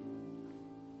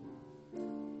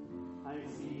 I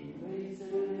see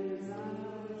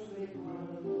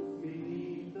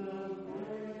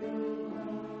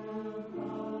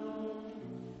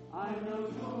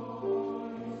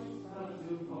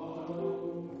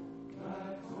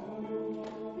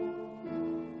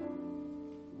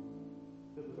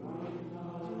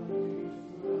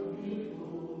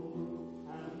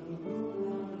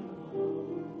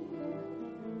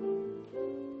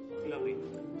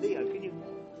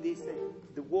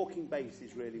walking bass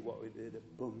is really what we did.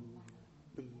 Boom,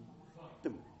 boom,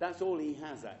 boom. That's all he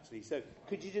has, actually. So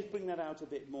could you just bring that out a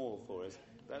bit more for us?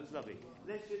 That was lovely.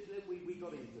 We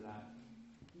got into that.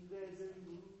 There's a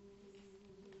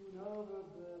moon over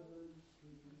Bourbon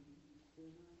Street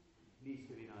tonight. Needs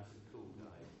to be nice and cool,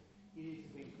 guys. You need to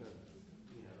think of,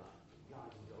 like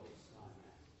guys and dolls, Sky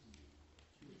Man.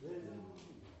 There's a moon.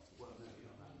 Well, no,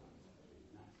 you're not that one.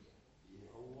 No.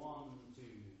 A 1, 2.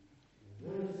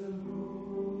 There's a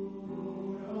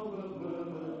moon over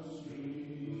Bourbon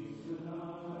Street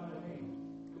tonight.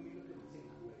 Can we look at sing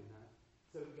that way now?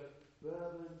 So we go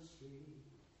Bourbon Street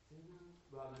tonight.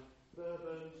 Right,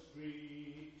 Bourbon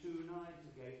Street tonight.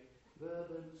 Okay,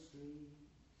 Bourbon Street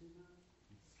tonight.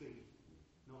 Street,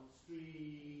 not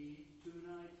street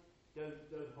tonight.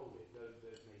 Don't hold it. Don't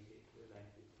make it a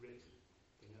length. It's written.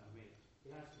 You know what I mean?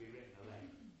 It has to be written a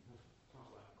length. Can't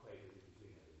write quavers in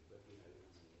between everything, but you know what I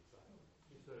mean. It's like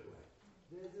just throw it away.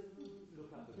 There's a moon.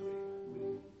 Look up the brick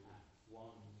with at 1,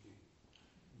 2.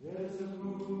 There's a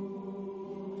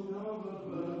moon over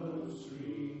Bourbon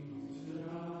Street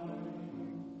tonight.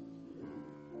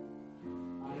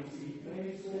 I see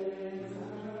faces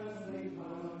as they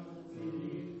pass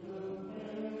beneath the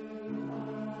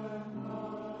moonlight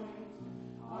night.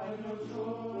 I've no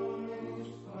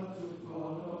choice but to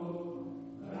follow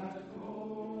that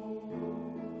call.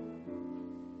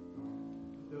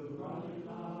 The bright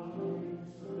lights,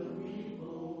 the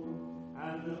people,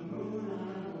 and the moon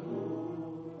and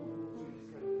gold.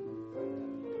 So we just go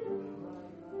the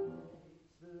bright lights,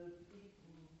 the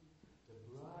people, the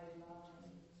bright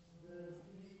lights, the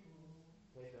people.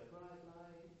 Take the bright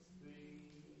lights, 3,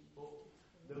 4.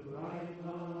 The bright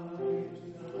lights,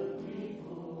 the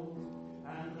people,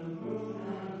 and the moon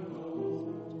and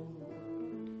gold.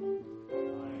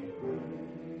 I pray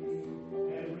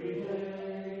every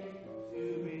day to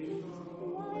be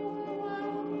strong.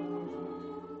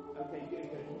 Okay,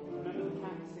 good. Remember the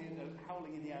cats in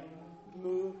howling in the attic.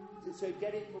 Move. So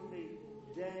get it from the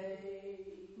day.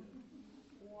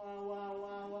 Wow, wow,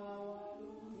 wow, wow, wow.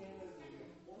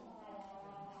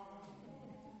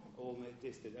 Almost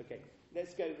distant. Okay,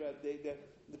 let's go.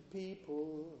 The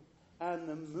people and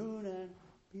the moon and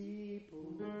people.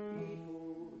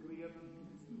 Can we go from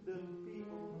the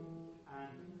people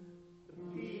and the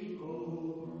people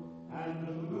and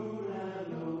the moon and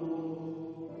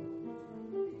gold?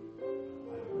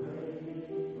 I pray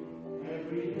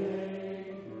every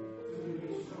day to be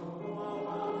strong.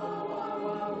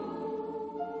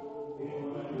 For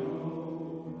I know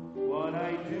what I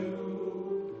do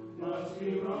must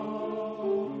be wrong.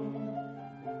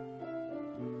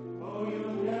 Oh,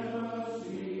 you'll never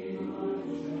see my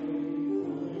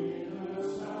shame in the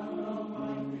sound of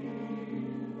my feet.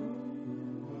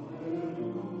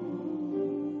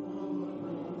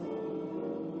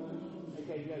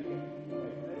 Okay, go.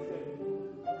 Let's go.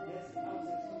 Yes, I'll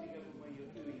say something over where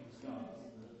you're doing starts.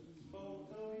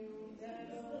 Although you'll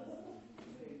never,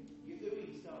 your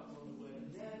doing starts on the word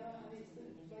never, and it's the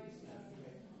face now.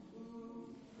 Okay.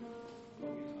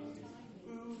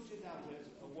 Ooh, just out it.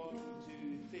 1,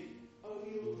 2, 3. Oh,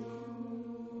 you'll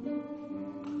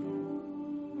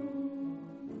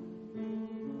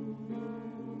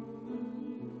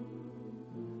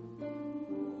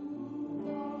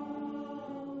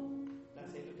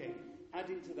That's it, okay. Add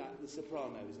into that the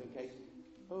sopranos, okay?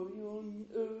 Oh, you'll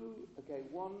ooh. Okay,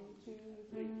 1, 2,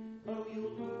 3. Oh,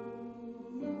 you'll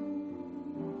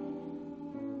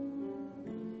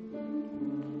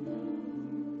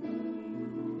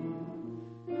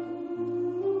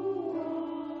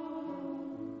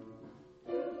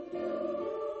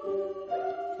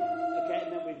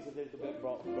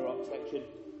Baroque section.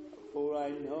 For I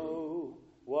know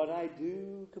what I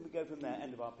do. Can we go from there?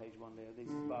 End of our page 1 there. This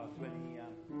is bar 22,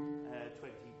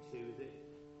 is it?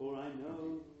 For I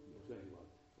know 21.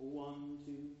 1,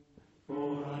 2.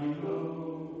 For I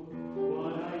know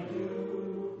what I do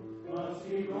must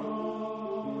be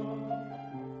wrong.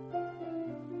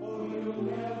 Oh, you'll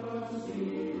never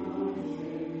see my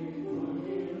shame or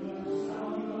hear the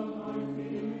sound of my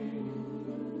feet.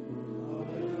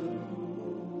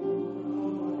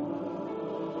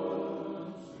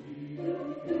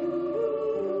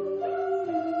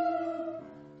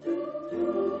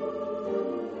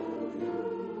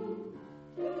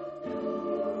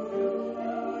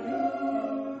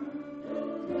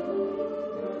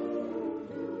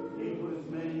 It was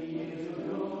many years ago.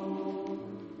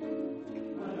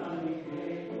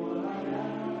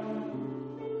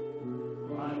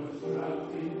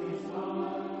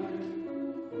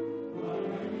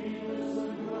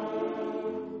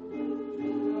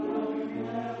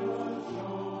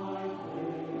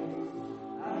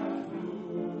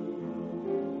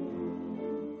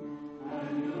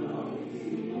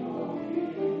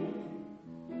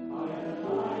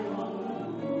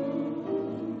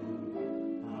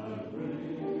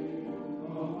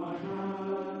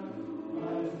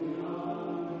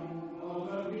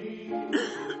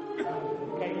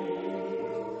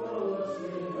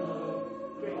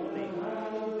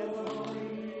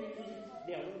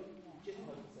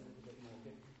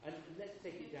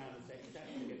 it's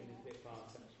actually getting a bit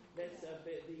faster. Let's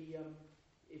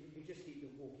if you could just keep the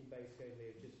walking bass going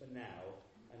there just for now,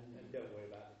 and don't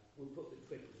worry about it. We'll put the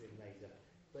twitters in later.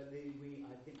 But I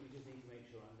think we just need to make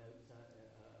sure our notes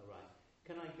are right.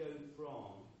 Can I go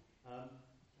from?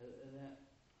 Where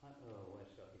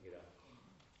should I pick it up?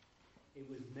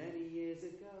 It was many years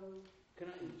ago.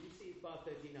 Can I? Did you see bar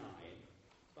 39?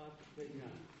 Bar 39.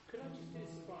 Could I just do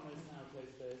sopranos and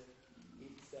altos first?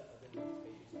 It's I don't know what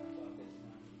page it's on. Bar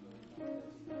 39.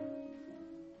 Bar 39.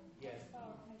 Yes.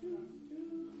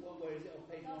 Where is it on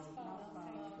page 1? Last bar,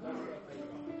 page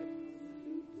 1.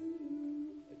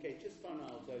 Okay, just for an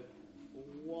alto.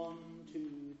 1,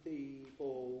 2, 3,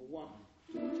 4, 1.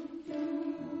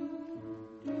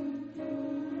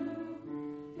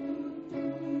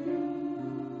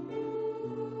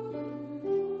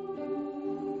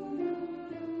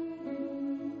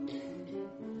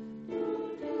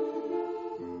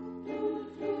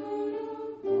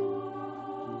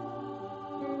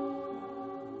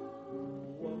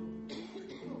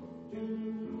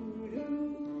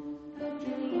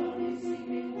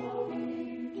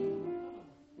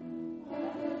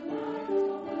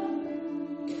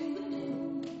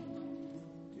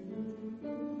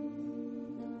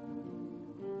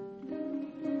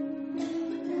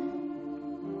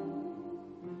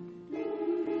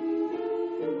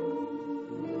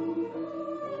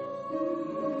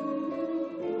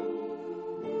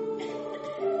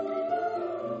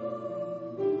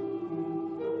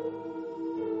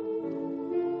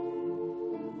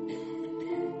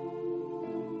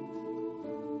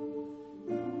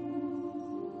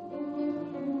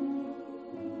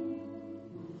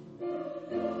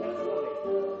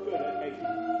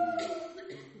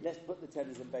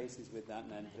 Tenors and basses with that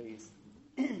then, please.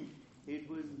 It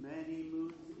was many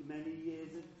moons, many years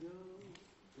ago.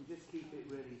 And just keep it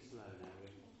really slow now,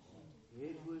 really.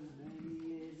 It was many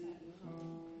years ago.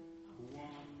 1,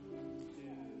 2,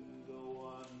 go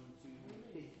 1,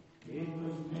 2, 3. It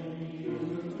was many years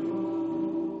ago.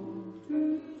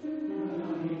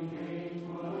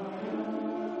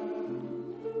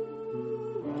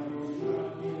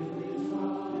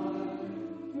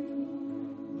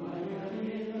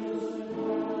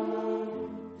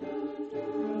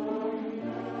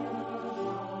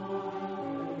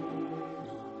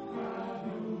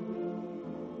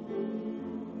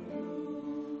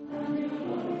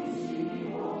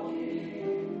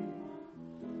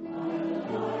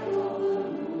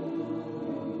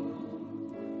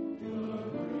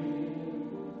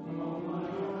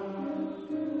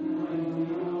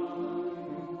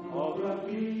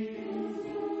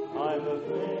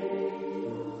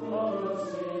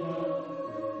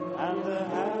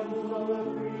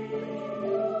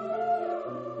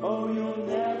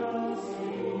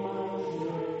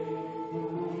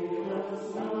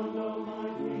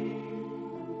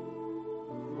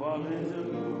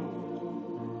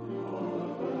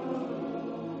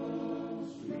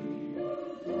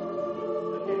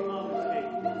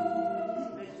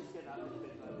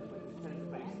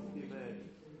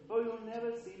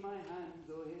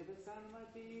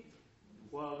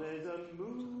 While there's a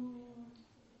moon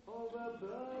over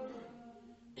Burma.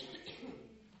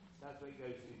 That's where it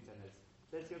goes to tenors.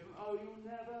 Let's go from oh you'll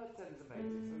never tenors and basses.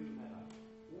 Oh you'll never.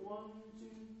 1,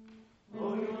 2.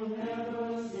 Oh you'll never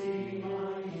see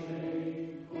my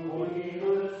shade or hear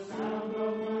the sound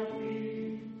of my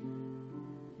feet.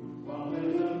 While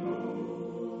there's a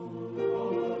moon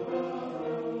over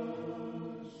Burma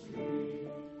Street.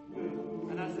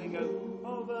 And as they go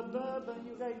over Bourbon,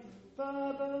 you go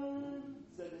Bourbon.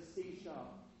 So the C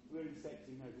sharp, really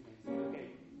sexy note again. So, okay,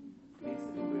 it's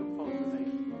a real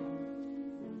polarization.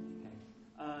 Okay.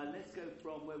 Let's go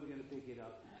from where we're going to pick it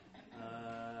up.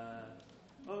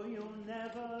 Oh, you'll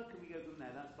never. Can we go from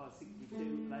there? That's bar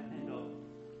 62. Like end off.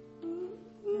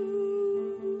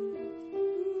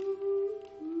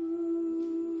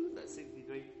 That's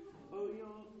 63. Oh,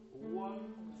 you'll 1,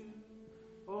 2.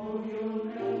 Oh, you'll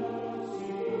never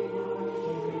see my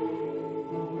shade.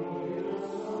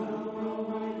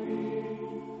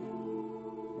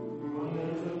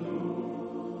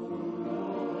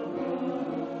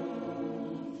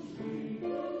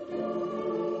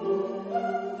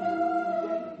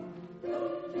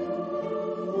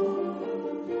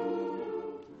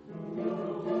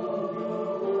 Oh,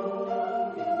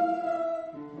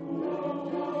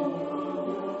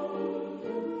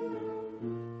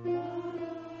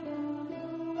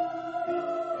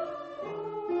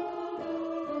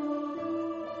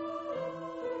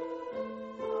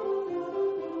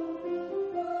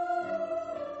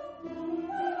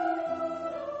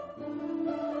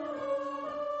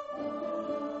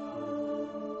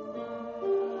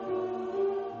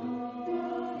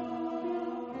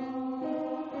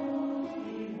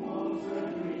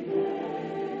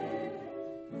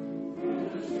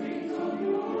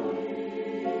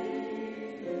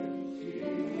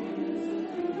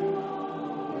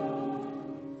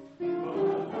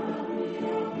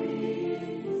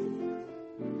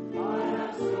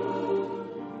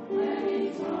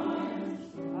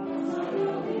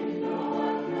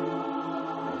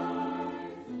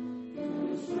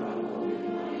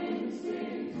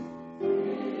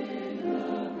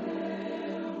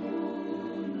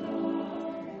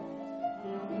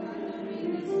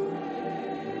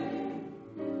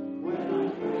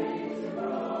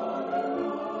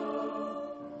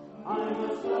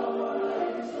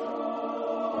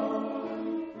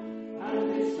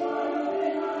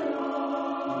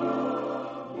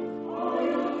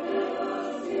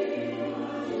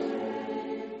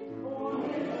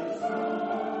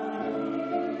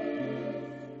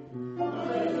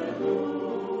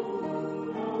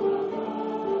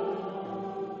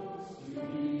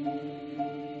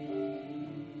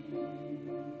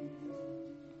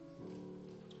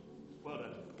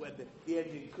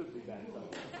 could be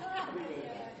better.